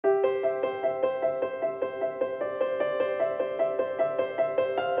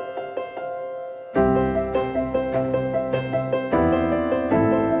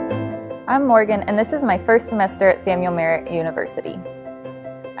I'm Morgan, and this is my first semester at Samuel Merritt University.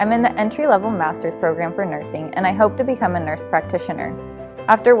 I'm in the entry-level master's program for nursing, and I hope to become a nurse practitioner.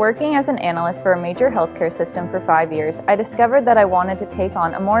 After working as an analyst for a major healthcare system for 5 years, I discovered that I wanted to take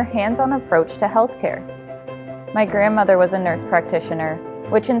on a more hands-on approach to healthcare. My grandmother was a nurse practitioner,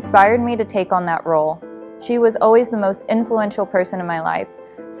 which inspired me to take on that role. She was always the most influential person in my life,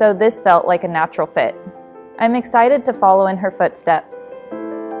 so this felt like a natural fit. I'm excited to follow in her footsteps.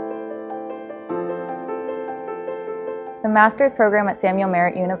 The master's program at Samuel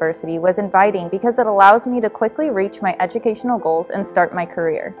Merritt University was inviting because it allows me to quickly reach my educational goals and start my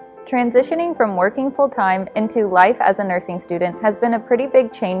career. Transitioning from working full-time into life as a nursing student has been a pretty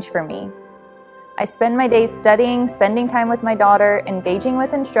big change for me. I spend my days studying, spending time with my daughter, engaging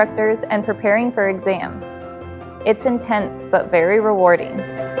with instructors, and preparing for exams. It's intense but very rewarding.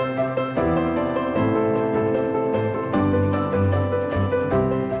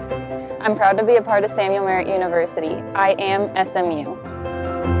 I'm proud to be a part of Samuel Merritt University. I am SMU.